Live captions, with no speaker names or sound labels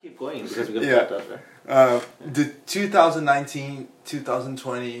going because we got Yeah. that, right? The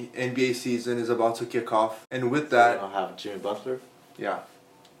 2019-2020 NBA season is about to kick off, and with They that, don't have Jimmy Butler, yeah,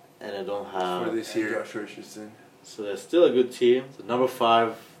 and they don't have. for this year, Josh. Josh Richardson So they're still a good team. So number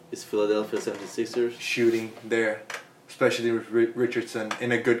 5 is Philadelphia 76ers. shooting there, especially with Richardson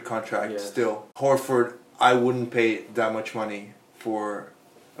in a good contract. Yes. Still, Horford, I wouldn't pay that much money for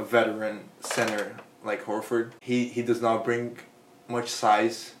a veteran center like Horford. He does not bring much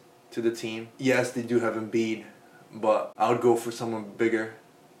size to the team. Yes, they do have Embiid, but I would go for someone bigger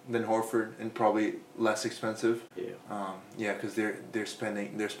than Horford and probably less expensive. Yeah. Because they're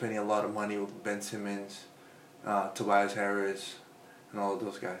spending a lot of money with Ben Simmons, Tobias Harris, and all of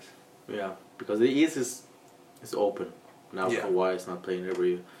those guys. Yeah, because the East is open now. Yeah. Kawhi is not playing there, but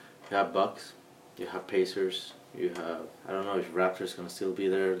you have Bucks, you have Pacers, you have, I don't know if Raptors gonna still be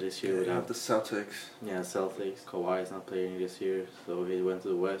there this year. You without have the Celtics. Celtics. Kawhi is not playing this year, so he went to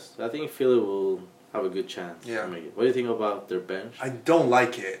the West. I think Philly will have a good chance Yeah. to make it. What do you think about their bench? I don't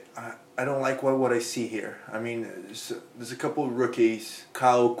like it. I don't like what I see here. I mean, there's a couple of rookies,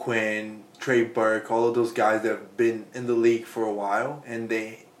 Kyle Quinn, Trey Burke, all of those guys that have been in the league for a while, and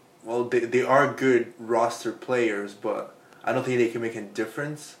they are good roster players, but I don't think they can make a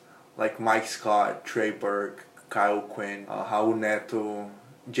difference. Like Mike Scott, Trey Burke, Kyle Quinn, Raul Neto,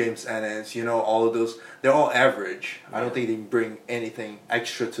 James Ennis, all of those, they're all average. I don't think they bring anything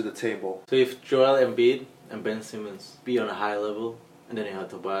extra to the table. So if Joel Embiid and Ben Simmons be on a high level, and then you have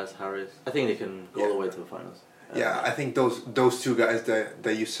Tobias Harris, I think they can go all the way to the finals. Yeah, I think those two guys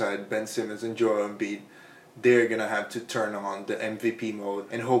that you said, Ben Simmons and Joel Embiid, they're gonna have to turn on the MVP mode,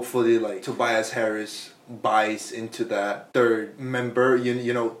 and hopefully like Tobias Harris buys into that third member,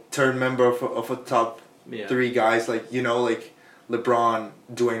 third member of a top three guys, like LeBron,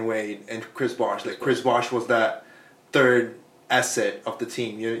 Dwayne Wade, and Chris Bosh. Like Chris Bosh was that third asset of the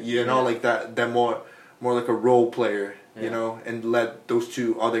team. Like that more like a role player. And let those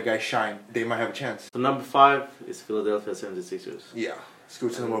two other guys shine. They might have a chance. So number 5 is Philadelphia 76ers. Yeah. Let's go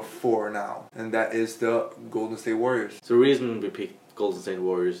to number 4 now. And that is the Golden State Warriors. So the reason we picked Golden State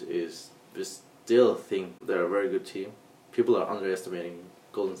Warriors is we still think they're a very good team. People are underestimating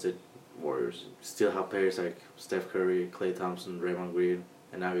Golden State Warriors. Still have players like Steph Curry, Klay Thompson, Draymond Green,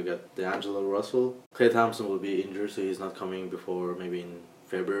 and now we got D'Angelo Russell. Klay Thompson will be injured, so he's not coming before maybe in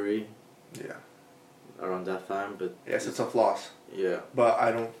February. Yeah. Around that time, but yes, it's a tough loss. Yeah. But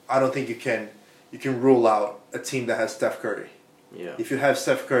I don't think you can rule out a team that has Steph Curry. Yeah. If you have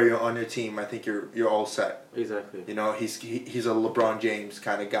Steph Curry on your team, I think you're all set. Exactly. He's a LeBron James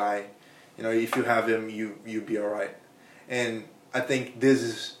kind of guy. If you have him, you'd be all right. And I think this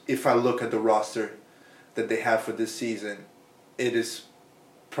is, if I look at the roster that they have for this season, it is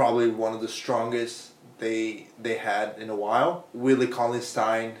probably one of the strongest they had in a while. Willie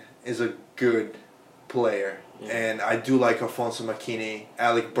Cauley-Stein is a good player, and I do like Alfonso McKinney,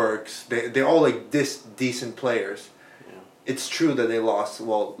 Alec Burks. They're all like decent players. Yeah. It's true that they lost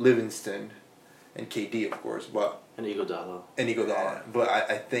Livingston and KD, of course, and Iguodala. But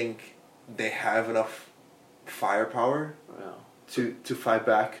I think they have enough firepower to fight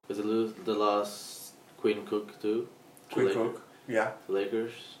back. Because they lost Quinn Cook too. Quinn Cook, yeah. The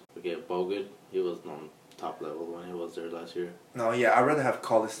Lakers. Okay, Bogut. He was on top level when he was there last year. No, yeah, I'd rather have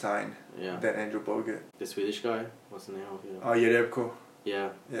Cauley-Stein than Andrew Bogut. The Swedish guy, what's the name of him? Jerebko. Yeah.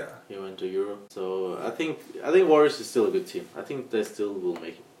 Yeah. He went to Europe. So I think Warriors is still a good team. I think they still will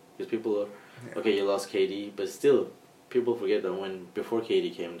make it. Because people are, okay, you lost KD, but still, people forget that before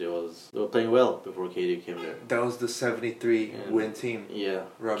KD came, they were playing well before KD came there. That was the 73 win team. Yeah.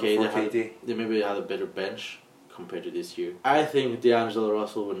 Right before KD. They maybe had a better bench compared to this year. I think D'Angelo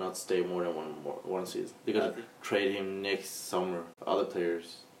Russell will not stay more than one season. They're gonna trade him next summer. Other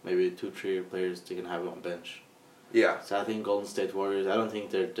players, maybe 2-3 players, they can have him on bench. Yeah. So I think Golden State Warriors, I don't think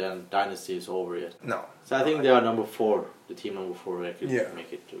their dynasty is over yet. No. So I think they are number 4, the team number 4 that could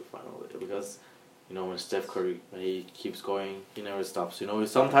make it to the final. Because, when Steph Curry, when he keeps going, he never stops.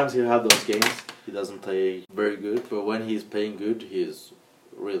 Sometimes he'll have those games, he doesn't play very good, but when he's playing good, he is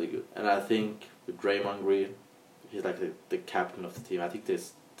really good. And I think with Draymond Green, he's like the captain of the team. I think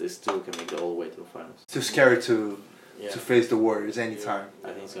they still can make it all the way to the finals. It's too scary to face the Warriors anytime.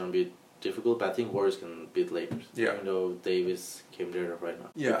 I think it's going to be difficult, but I think Warriors can beat Lakers. Yeah. Even though Davis came there right now.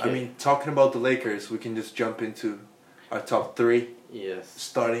 Yeah, okay. I mean, talking about the Lakers, we can just jump into our top 3. Yes.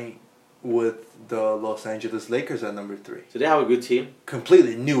 Starting with the Los Angeles Lakers at number 3. So they have a good team.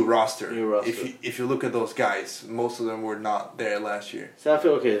 Completely new roster. New roster. If you look at those guys, most of them were not there last year. So I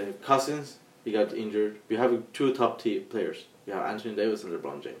feel, okay, Cousins, he got injured. You have 2 top players. You have Anthony Davis and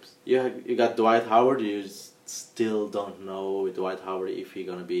LeBron James. You got Dwight Howard, who's still don't know with Dwight Howard if he's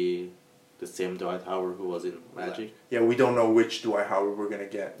gonna be the same Dwight Howard who was in Magic. Yeah, we don't know which Dwight Howard we're gonna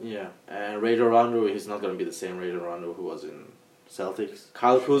get. Yeah, and Rajon Rondo, he's not gonna be the same Rajon Rondo who was in Celtics.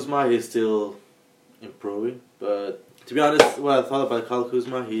 Kyle Kuzma, he's still improving, but to be honest, what I thought about Kyle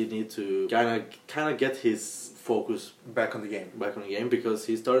Kuzma, he need to kind of get his focus back on the game because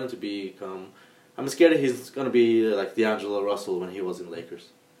he's starting to become. I'm scared he's gonna be like D'Angelo Russell when he was in Lakers.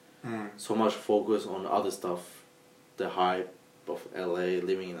 So much focus on other stuff, the hype of LA,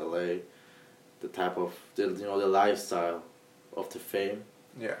 living in LA, the type of the lifestyle of the fame.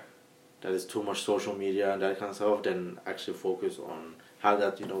 Yeah. That is too much social media and that kind of stuff. Then actually focus on how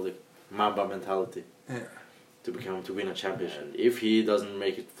that the Mamba mentality. Yeah. To win a championship. And if he doesn't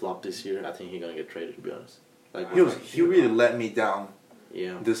make it flop this year, I think he's gonna get traded. To be honest, he really let me down.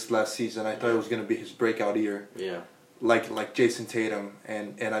 Yeah. This last season, I thought it was gonna be his breakout year. Yeah. Like Jason Tatum,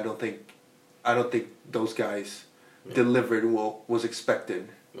 and I don't think those guys delivered what was expected.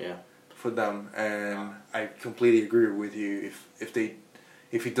 Yeah. For them, and I completely agree with you.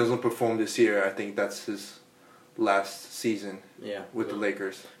 If he doesn't perform this year, I think that's his last season. Yeah. With the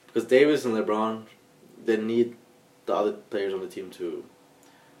Lakers. Because Davis and LeBron, they need the other players on the team to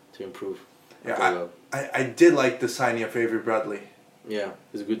improve. Yeah, I did like the signing of Avery Bradley. Yeah,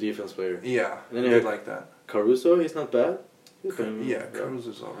 he's a good defense player. Yeah, and then I did like that. Caruso, he's not bad.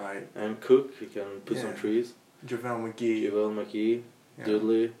 Caruso's alright. And Cook, he can put some trees. JaVale McGee.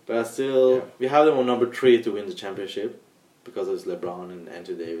 Dudley. But still, we have them on number 3 to win the championship because it's LeBron and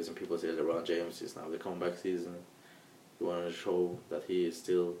Anthony Davis, and people say LeBron James is now the comeback season. You want to show that he is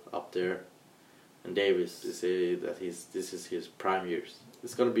still up there. And Davis, they say that this is his prime years.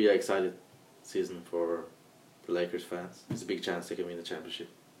 It's going to be an exciting season for the Lakers fans. It's a big chance they can win the championship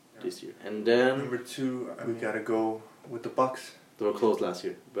this year. And then number 2, we got to go with the Bucks. They were close last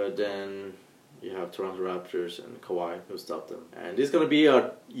year, but then you have Toronto Raptors and Kawhi who stopped them. And this is going to be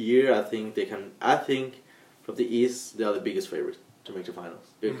a year I think from the East they are the biggest favorite to make the finals.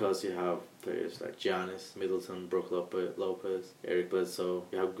 Because you have players like Giannis, Middleton, Brook Lopez, Eric Bledsoe.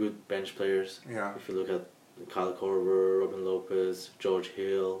 You have good bench players. Yeah. If you look at Kyle Korver, Robin Lopez, George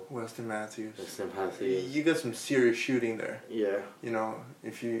Hill, Weston Matthews. You got some serious shooting there. Yeah.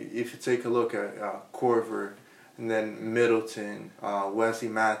 If you take a look at Korver, and then Middleton, Wesley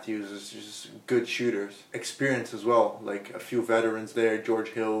Matthews is just good shooters. Experience as well, like a few veterans there, George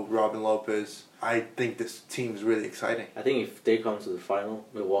Hill, Robin Lopez. I think this team is really exciting. I think if they come to the final,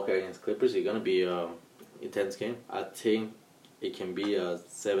 Milwaukee against Clippers, it's going to be an intense game. I think it can be a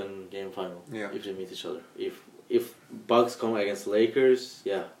 7-game final if they meet each other. If Bucks come against Lakers,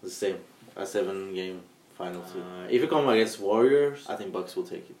 the same. A 7-game final too. If you come against Warriors, I think Bucks will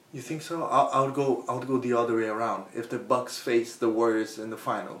take it. You think so? I would go the other way around. If the Bucks face the Warriors in the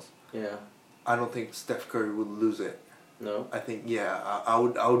finals, I don't think Steph Curry would lose it. No. I think I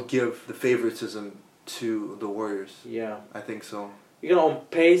would give the favoritism to the Warriors. Yeah. I think so. On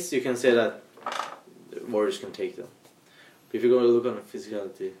pace, you can say that the Warriors can take them. But if you're going to look on the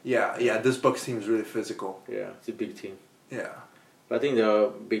physicality. Yeah. This Bucks team is really physical. Yeah, it's a big team. Yeah. But I think they are a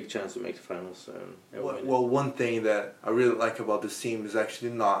big chance to make the finals. Well, one thing that I really like about this team is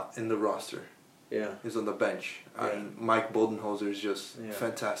actually not in the roster. Yeah. Is on the bench. I mean, Mike Budenholzer is just a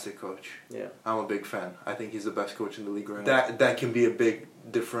fantastic coach. Yeah. I'm a big fan. I think he's the best coach in the league right now. That can be a big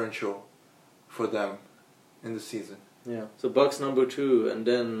differential for them in the season. Yeah. So Bucks number 2 and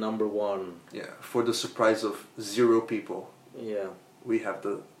then number 1. Yeah. For the surprise of 0 people. Yeah. We have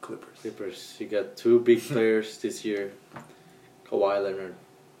the Clippers. You got 2 big players this year. Kawhi Leonard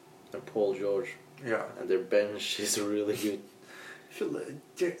and Paul George. Yeah. And their bench is really good.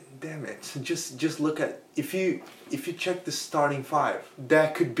 Damn it! Just look at if you check the starting 5,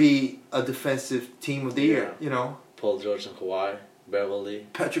 that could be a defensive team of the year. Paul George and Kawhi, Beverly,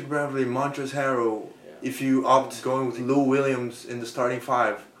 Patrick Beverly, Montrezl Harrell. If you opt going with Lou Williams in the starting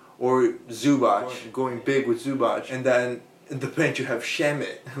 5, or Zubac going big with Zubac, and then in the bench you have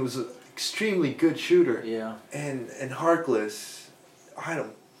Shamet, who's an extremely good shooter. Yeah. And Harkless.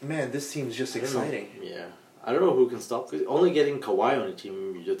 Man, this team's just exciting. Yeah. I don't know who can stop. Cause only getting Kawhi on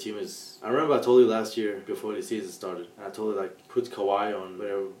your team is. I remember I told you last year before the season started, and I told you put Kawhi on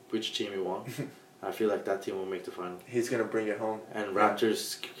which team you want. I feel like that team will make the final. He's gonna bring it home. And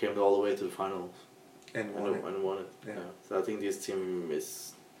Raptors came all the way to the finals and won it. Yeah. So I think this team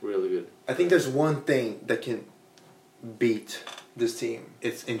is really good. I think there's one thing that can beat this team.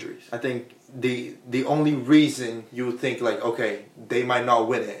 It's injuries. I think the only reason you would think okay, they might not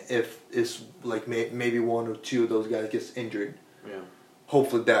win it if it's maybe 1 or 2 of those guys gets injured. Yeah.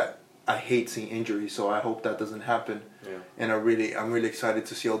 Hopefully I hate seeing injuries, so I hope that doesn't happen. Yeah. And I'm really excited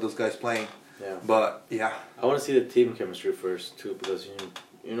to see all those guys playing. Yeah. But yeah, I want to see the team chemistry first too, because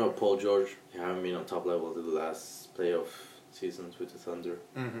you know Paul George, he haven't been on top level the last playoff seasons with the Thunder.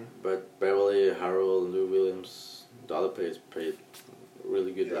 Mm-hmm. But Beverly, Harrell, Lou Williams, the other players played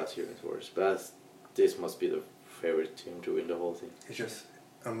really good last year as well. But this must be the favorite team to win the whole thing. It's just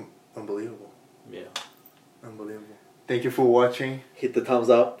unbelievable. Yeah. Unbelievable. Thank you for watching. Hit the thumbs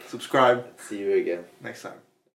up. Subscribe. See you again next time.